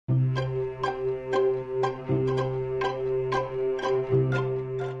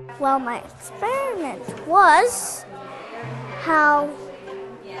Well, my experiment was how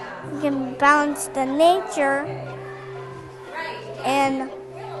you can balance the nature in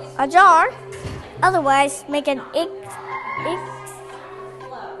a jar, otherwise make an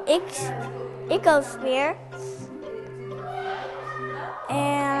ecosphere.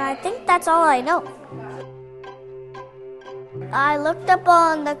 And I think that's all I know. I looked up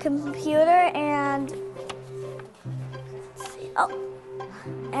on the computer and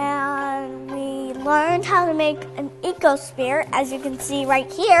we learned how to make an ecosphere, as you can see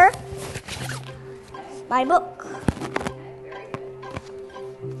right here. My book.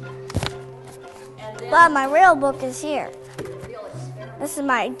 But my real book is here. This is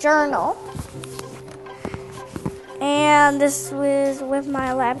my journal. And this was with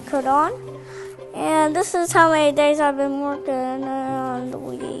my lab coat on. And this is how many days I've been working, and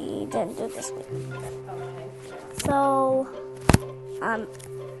we didn't do this week. So,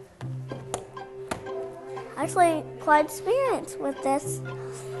 actually quite experienced with this.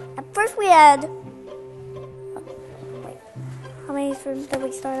 At first we had, how many shrimp did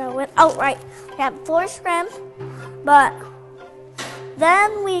we start out with? Oh, right, we had 4 shrimp, but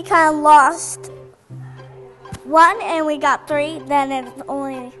then we kind of lost 1 and we got 3, then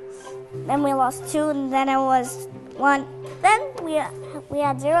we lost 2 and then it was 1. Then we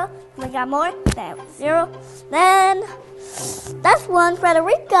had 0, we got more, then 0. Then that's when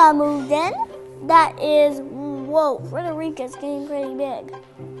Frederica moved in. That is, whoa, Frederica's getting pretty big.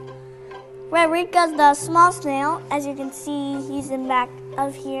 Frederica's the small snail. As you can see, he's in back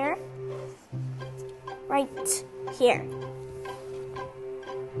of here. Right here.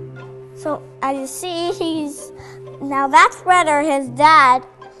 So, as you see, now that's Fredder, his dad,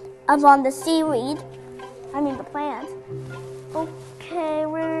 up on the seaweed. The plant. Okay,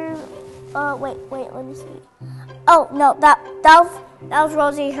 wait, let me see. Oh, no, that was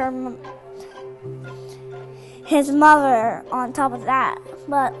Rosie, his mother on top of that.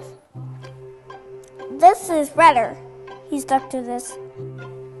 But this is Redder. He's stuck to this.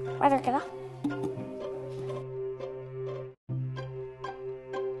 Redder, get up.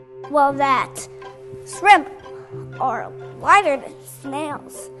 Well, that shrimp are lighter than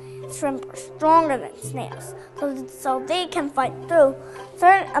snails. Shrimp are stronger than snails, so they can fight through a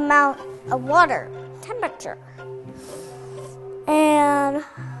certain amount of water temperature. And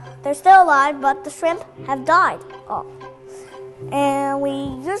they're still alive, but the shrimp have died off. And we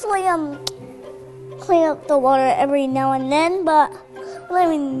usually clean up the water every now and then, but we're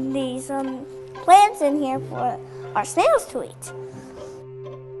leaving these plants in here for our snails to eat.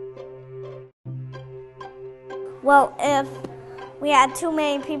 Well, if we had too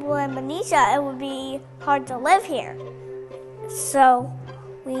many people in Benicia, it would be hard to live here. So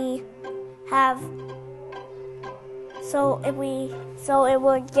it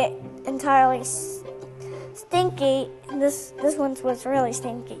would get entirely stinky. This one was really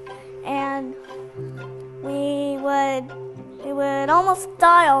stinky, and we would almost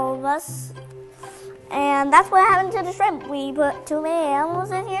die, all of us. And that's what happened to the shrimp. We put too many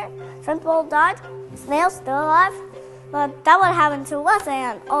animals in here. Shrimp all died. Snails still alive. But that would happen to us,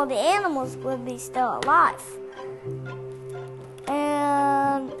 and all the animals would be still alive.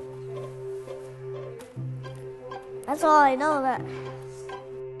 And that's all I know. That.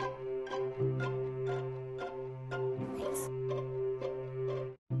 Thanks.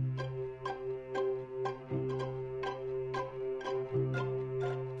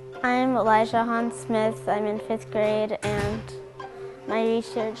 I'm Elijah Hans Smith. I'm in 5th grade, and my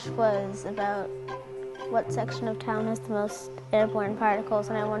research was about what section of town has the most airborne particles,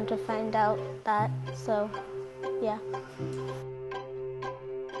 and I wanted to find out that, so yeah.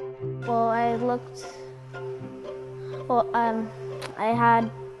 Well, I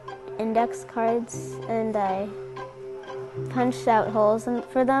had index cards and I punched out holes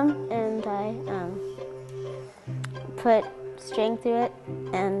for them, and I put string through it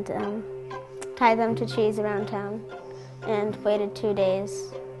and tied them to trees around town and waited 2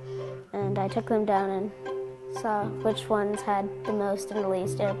 days, and I took them down and saw which ones had the most and the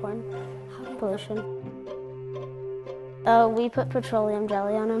least airborne pollution. Oh, we put petroleum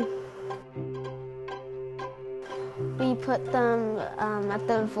jelly on them. We put them at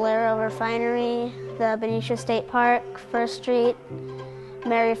the Valero Refinery, the Benicia State Park, 1st Street,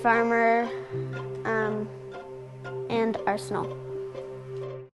 Mary Farmar, and Arsenal.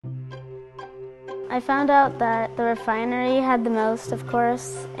 I found out that the refinery had the most, of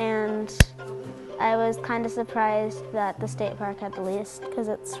course, and I was kind of surprised that the state park had the least, because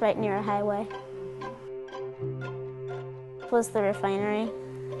it's right near a highway. It was the refinery.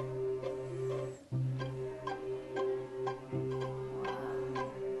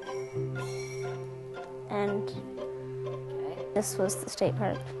 this was the state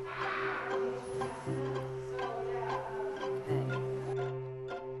park.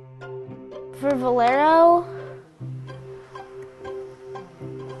 For Valero,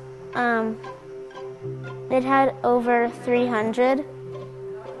 it had over 300,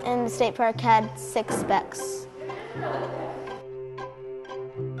 and the state park had 6 specs.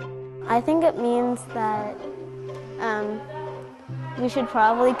 I think it means that we should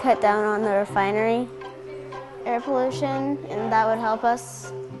probably cut down on the refinery air pollution, and that would help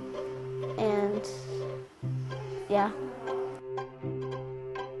us. And yeah.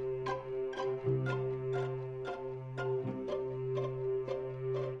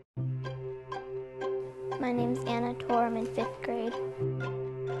 My name's Anna Tor. I'm in 5th grade.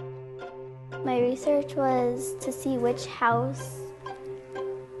 My research was to see which house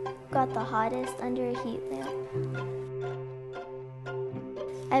got the hottest under a heat lamp.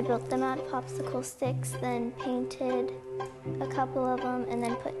 I built them out of popsicle sticks, then painted a couple of them, and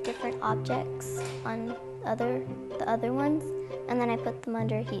then put different objects on the other ones, and then I put them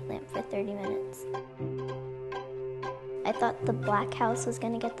under a heat lamp for 30 minutes. I thought the black house was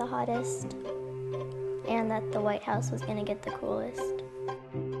going to get the hottest, and that the white house was going to get the coolest.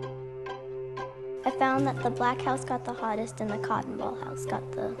 I found that the black house got the hottest and the cotton ball house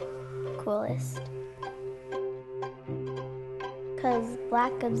got the coolest. Because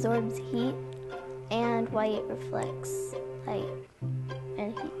black absorbs heat and white reflects light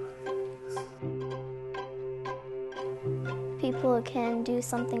and heat. People can do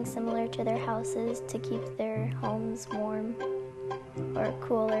something similar to their houses to keep their homes warm or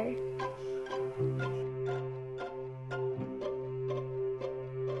cooler.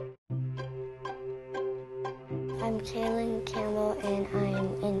 I'm Kaylin Campbell and I'm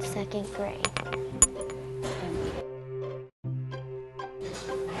in 2nd grade.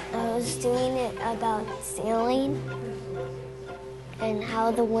 I was doing it about sailing and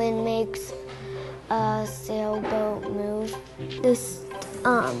how the wind makes a sailboat move. This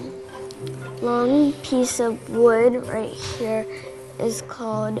long piece of wood right here is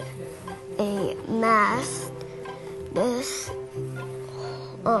called a mast. This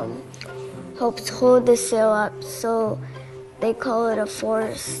helps hold the sail up, so they call it a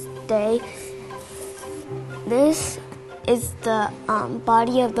forestay. This is the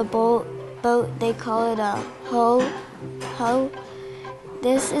body of the boat. They call it a hoe.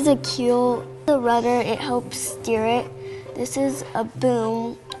 This is a keel. The rudder, it helps steer it. This is a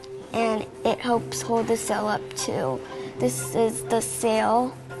boom, and it helps hold the sail up too. This is the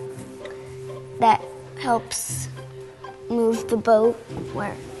sail that helps move the boat.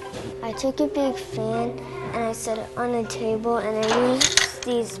 Where I took a big fan and I set it on a table, and I used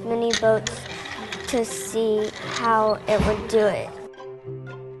these mini boats to see how it would do it.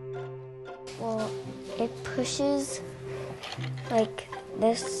 Well, it pushes like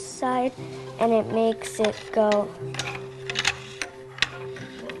this side and it makes it go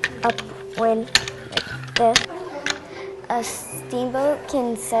upwind like this. A steamboat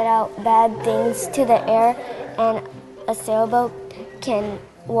can set out bad things to the air, and a sailboat can,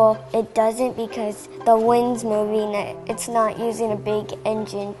 well, it doesn't because the wind's moving it. It's not using a big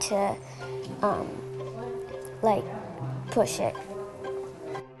engine to like push it.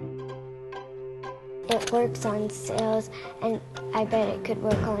 It works on sails, and I bet it could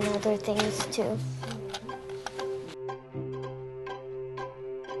work on other things too.